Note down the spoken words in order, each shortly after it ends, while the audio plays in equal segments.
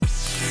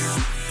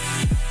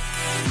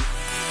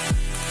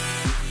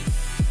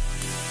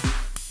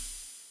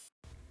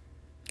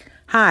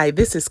Hi,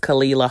 this is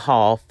Kalila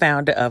Hall,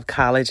 founder of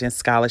College and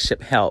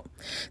Scholarship Help.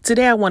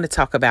 Today I want to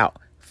talk about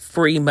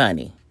free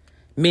money.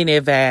 Many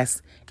have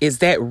asked, is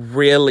that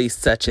really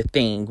such a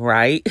thing,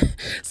 right?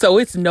 So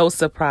it's no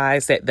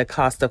surprise that the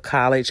cost of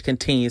college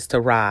continues to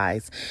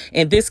rise.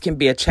 And this can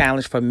be a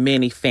challenge for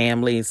many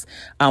families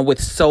with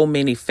so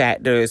many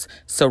factors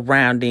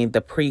surrounding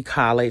the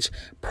pre-college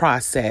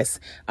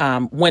process.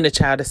 When a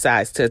child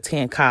decides to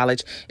attend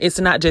college, it's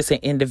not just an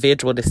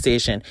individual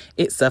decision,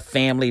 it's a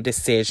family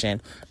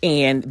decision.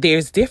 And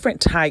there's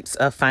different types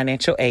of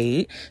financial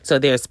aid. So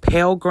there's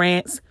Pell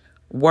Grants,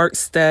 work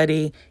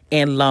study,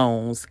 and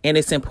loans. And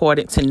it's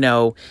important to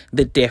know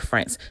the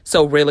difference.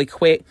 So really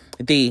quick,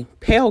 the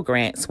Pell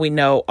Grants we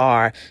know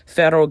are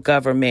federal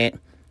government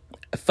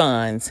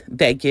funds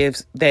that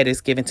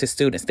is given to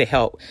students to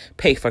help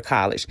pay for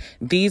college.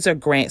 These are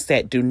grants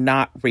that do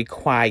not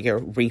require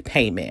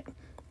repayment.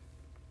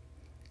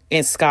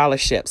 And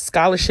scholarships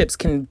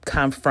can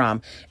come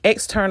from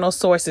external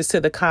sources to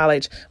the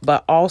college,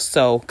 but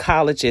also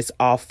colleges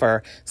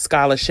offer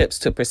scholarships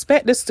to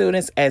prospective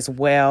students as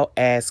well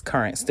as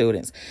current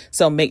students.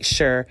 So make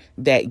sure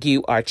that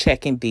you are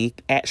checking the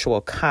actual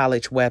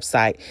college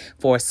website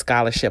for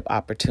scholarship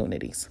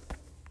opportunities.